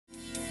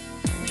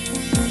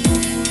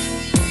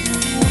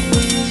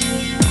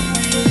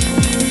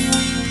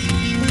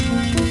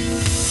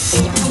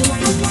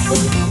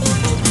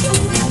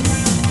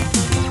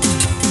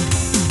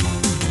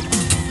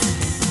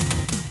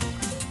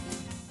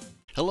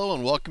Hello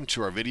and welcome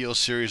to our video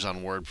series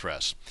on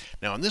WordPress.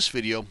 Now in this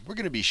video we're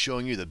going to be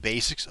showing you the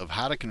basics of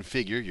how to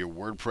configure your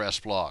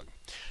WordPress blog.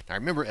 Now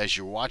remember, as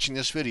you're watching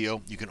this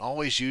video, you can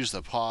always use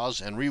the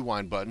pause and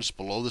rewind buttons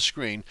below the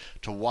screen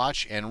to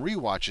watch and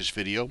rewatch this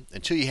video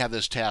until you have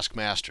this task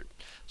mastered.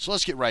 So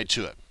let's get right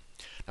to it.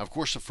 Now of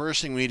course the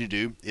first thing we need to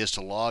do is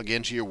to log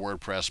into your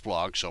WordPress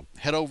blog. So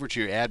head over to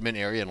your admin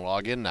area and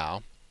log in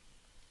now.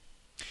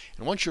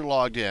 And once you're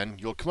logged in,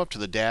 you'll come up to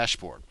the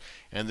dashboard.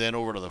 And then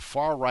over to the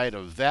far right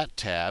of that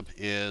tab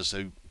is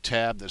a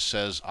tab that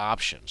says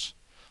Options.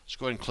 Let's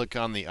go ahead and click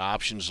on the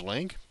Options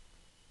link.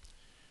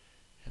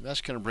 And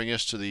that's going to bring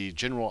us to the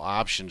General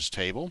Options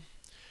table,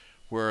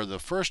 where the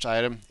first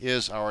item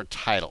is our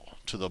title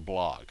to the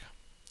blog.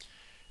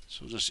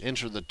 So just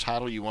enter the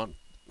title you want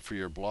for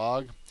your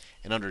blog.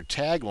 And under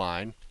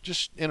Tagline,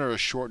 just enter a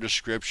short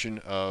description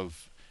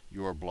of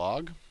your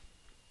blog.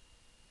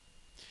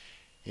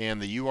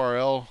 And the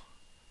URL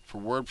for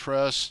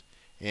WordPress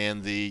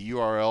and the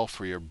URL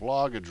for your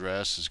blog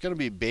address is going to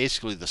be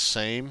basically the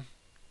same.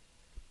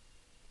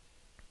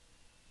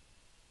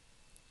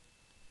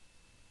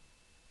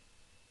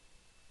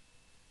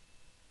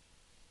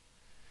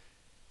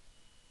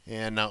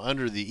 And now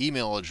under the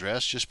email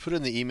address, just put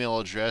in the email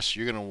address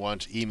you're going to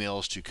want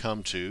emails to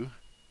come to,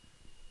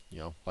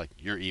 like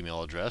your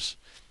email address.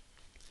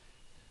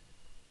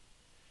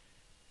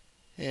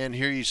 And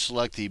here you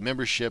select the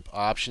membership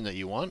option that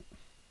you want.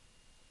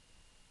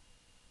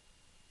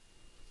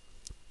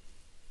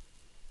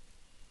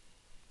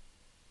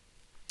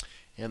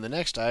 And the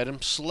next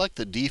item, select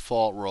the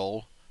default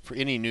role for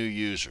any new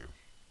user.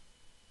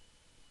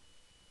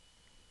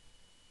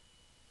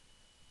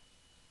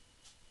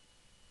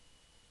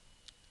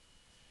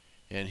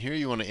 And here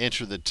you want to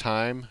enter the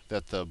time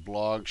that the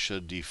blog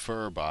should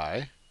defer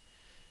by.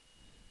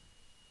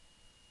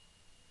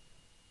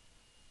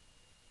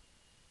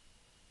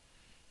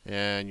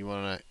 And you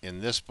want to,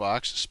 in this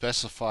box,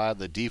 specify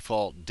the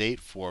default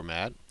date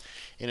format.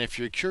 And if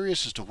you're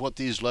curious as to what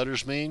these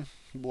letters mean,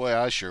 boy,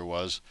 I sure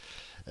was.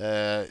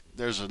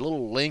 There's a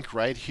little link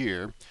right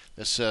here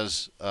that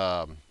says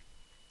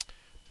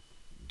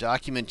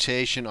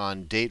documentation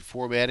on date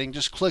formatting.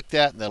 Just click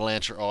that and that'll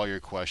answer all your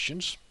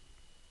questions.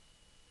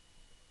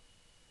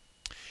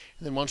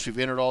 And then once we've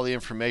entered all the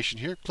information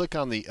here, click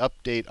on the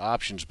Update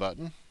Options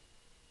button.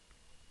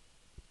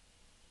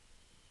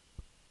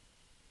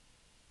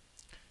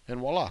 And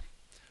voila,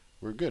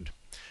 we're good.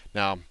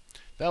 Now,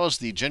 that was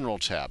the General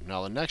tab.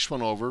 Now the next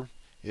one over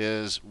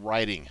is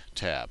Writing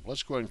tab.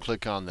 Let's go ahead and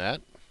click on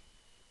that.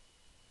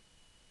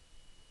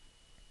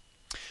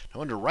 Now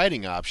under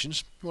Writing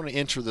Options, you want to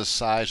enter the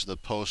size of the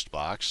post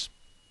box.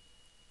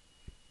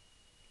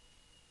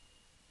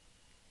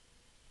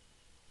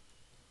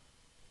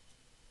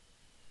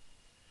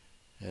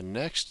 And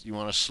next, you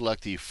want to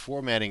select the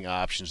formatting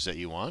options that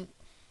you want.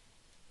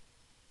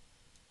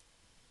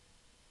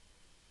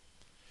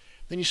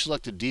 Then you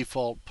select the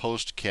default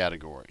post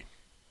category.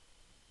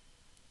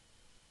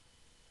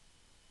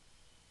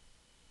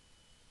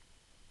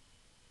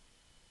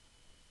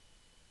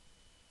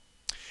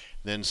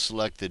 Then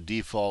select the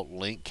default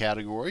link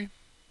category.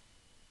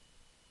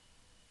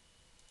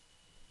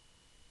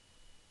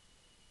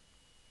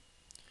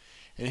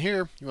 And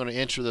here you want to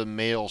enter the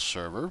mail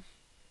server.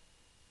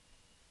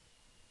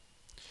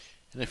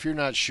 And if you're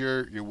not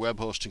sure, your web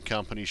hosting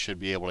company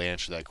should be able to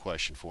answer that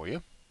question for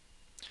you.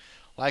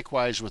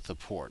 Likewise with the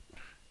port.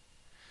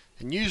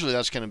 And usually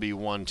that's going to be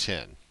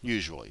 110,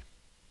 usually.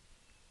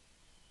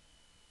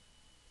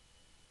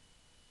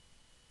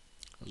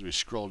 As we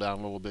scroll down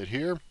a little bit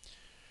here,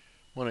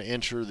 want to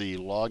enter the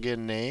login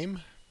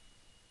name.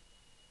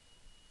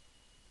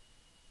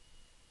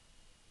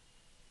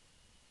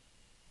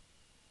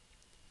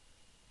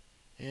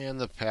 And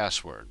the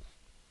password.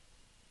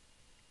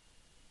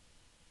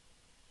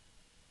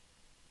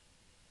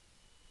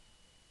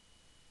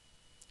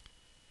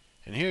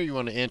 And here you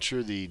want to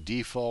enter the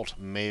default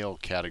mail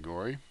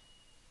category.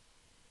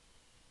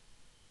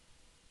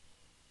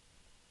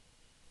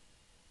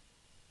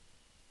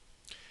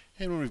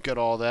 And when we've got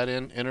all that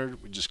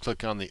entered, we just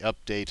click on the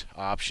Update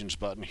Options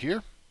button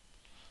here.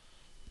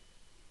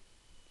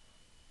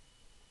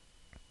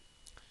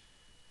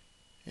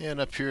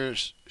 And up here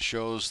it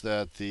shows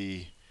that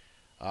the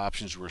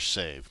options were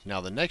saved.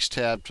 Now the next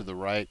tab to the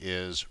right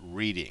is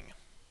Reading.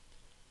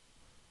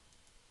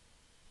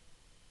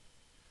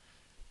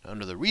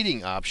 Under the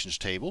Reading Options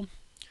table,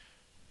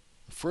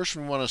 the first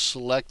one we want to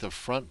select the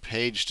Front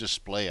Page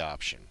Display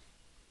option.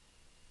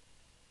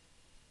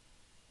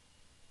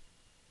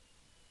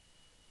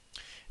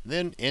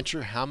 Then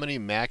enter how many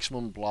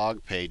maximum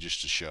blog pages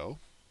to show.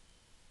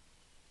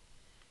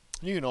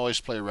 You can always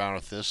play around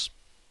with this.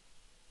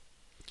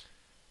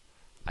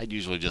 I'd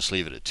usually just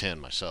leave it at 10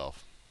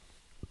 myself.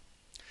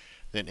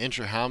 Then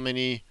enter how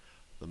many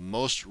the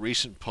most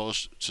recent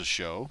posts to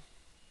show.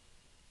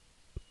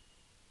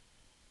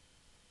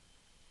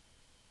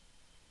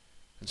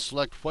 And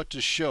select what to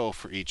show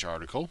for each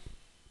article.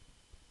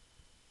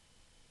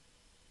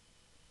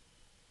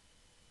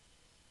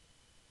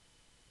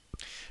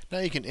 Now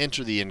you can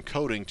enter the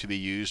encoding to be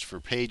used for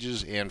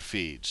pages and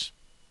feeds.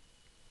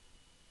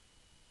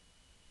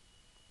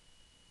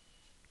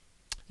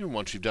 And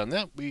once you've done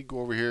that, we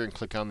go over here and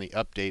click on the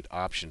Update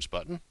Options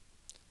button.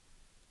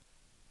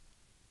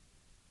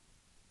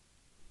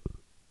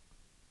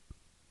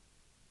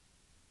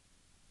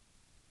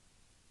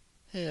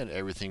 And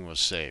everything was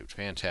saved.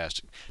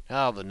 Fantastic.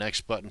 Now the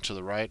next button to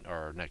the right,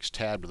 or next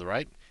tab to the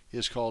right,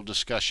 is called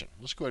Discussion.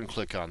 Let's go ahead and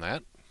click on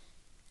that.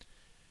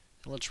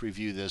 And let's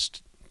review this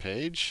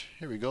page.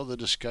 Here we go, the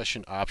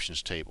Discussion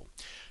Options table.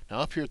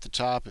 Now up here at the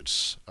top,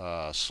 it's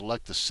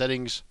select the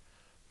settings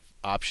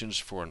options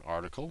for an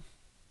article.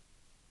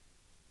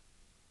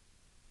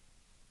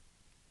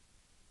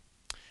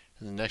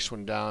 And the next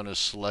one down is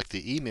select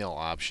the email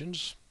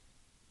options.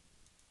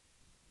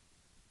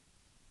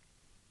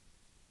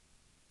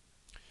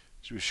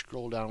 As we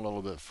scroll down a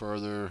little bit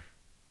further,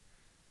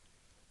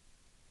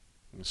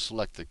 and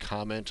select the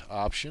comment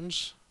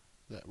options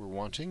that we're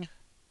wanting.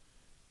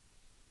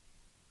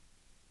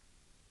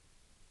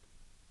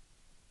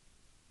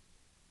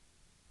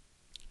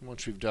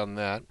 Once we've done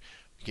that,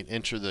 we can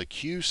enter the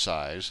queue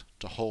size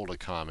to hold a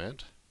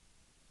comment.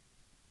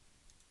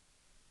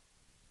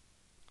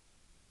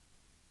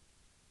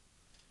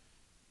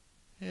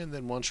 And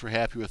then once we're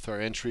happy with our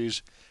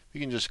entries,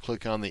 we can just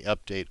click on the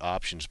Update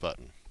Options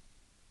button.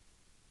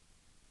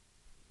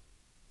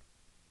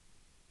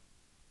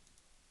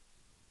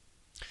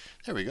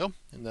 There we go,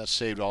 and that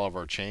saved all of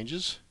our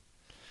changes.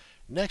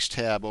 Next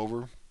tab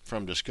over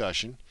from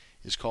Discussion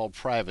is called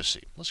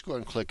Privacy. Let's go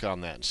ahead and click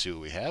on that and see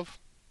what we have.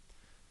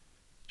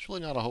 There's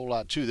really not a whole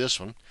lot to this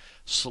one.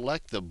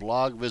 Select the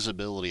blog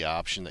visibility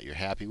option that you're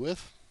happy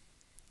with.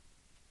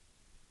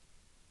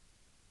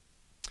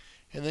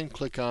 And then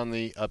click on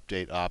the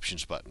Update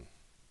Options button.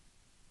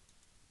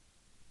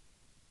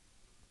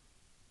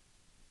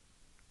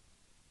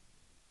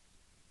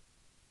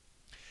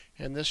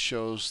 And this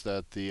shows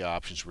that the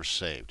options were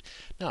saved.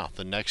 Now,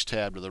 the next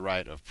tab to the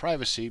right of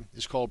Privacy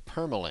is called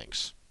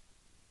Permalinks.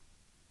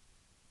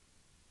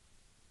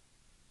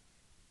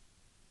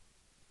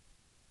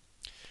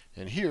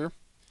 And here,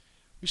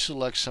 we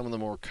select some of the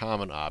more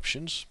common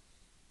options.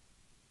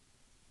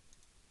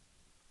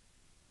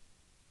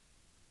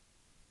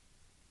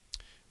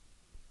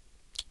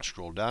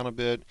 Scroll down a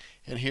bit,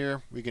 and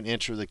here we can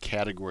enter the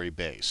category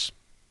base.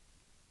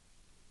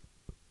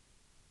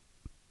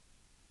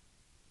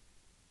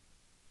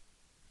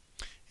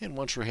 And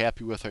once we're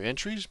happy with our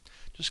entries,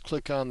 just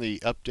click on the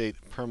Update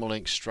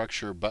Permalink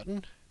Structure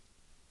button.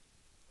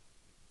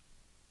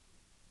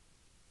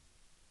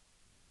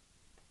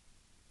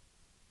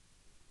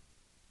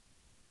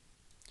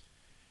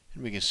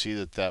 And we can see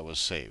that that was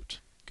saved.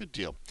 Good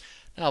deal.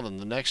 Now then,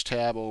 the next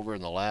tab over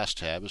in the last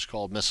tab is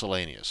called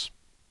Miscellaneous.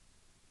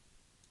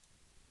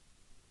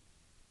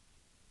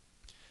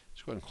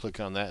 Let's go ahead and click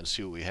on that and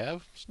see what we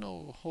have. There's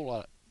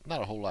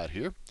not a whole lot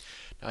here.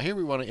 Now here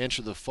we want to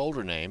enter the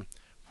folder name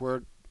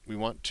where we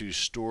want to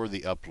store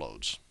the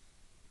uploads.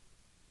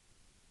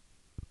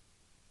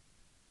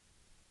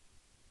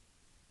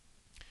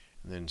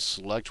 And then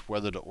select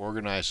whether to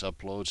organize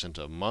uploads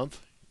into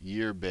month,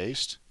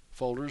 year-based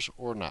folders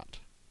or not.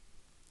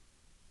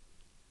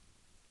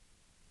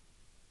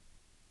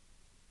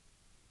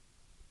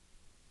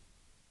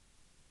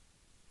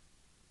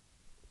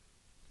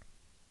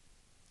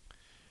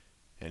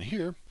 And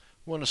here,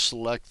 we want to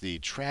select the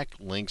Track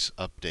Links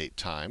Update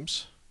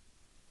Times.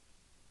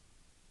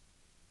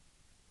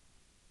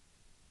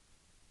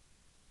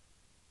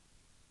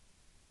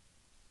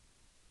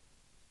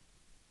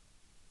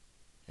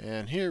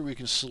 And here we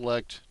can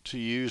select to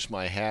use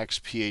my Hacks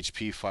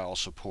PHP file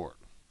support.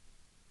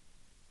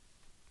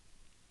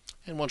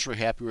 And once we're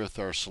happy with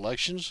our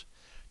selections,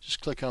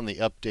 just click on the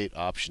Update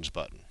Options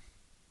button.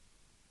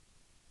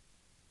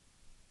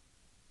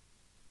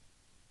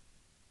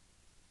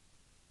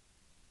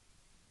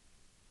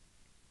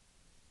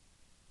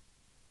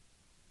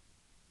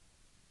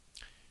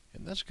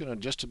 And that's going to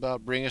just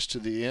about bring us to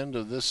the end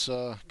of this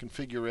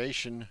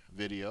configuration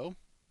video.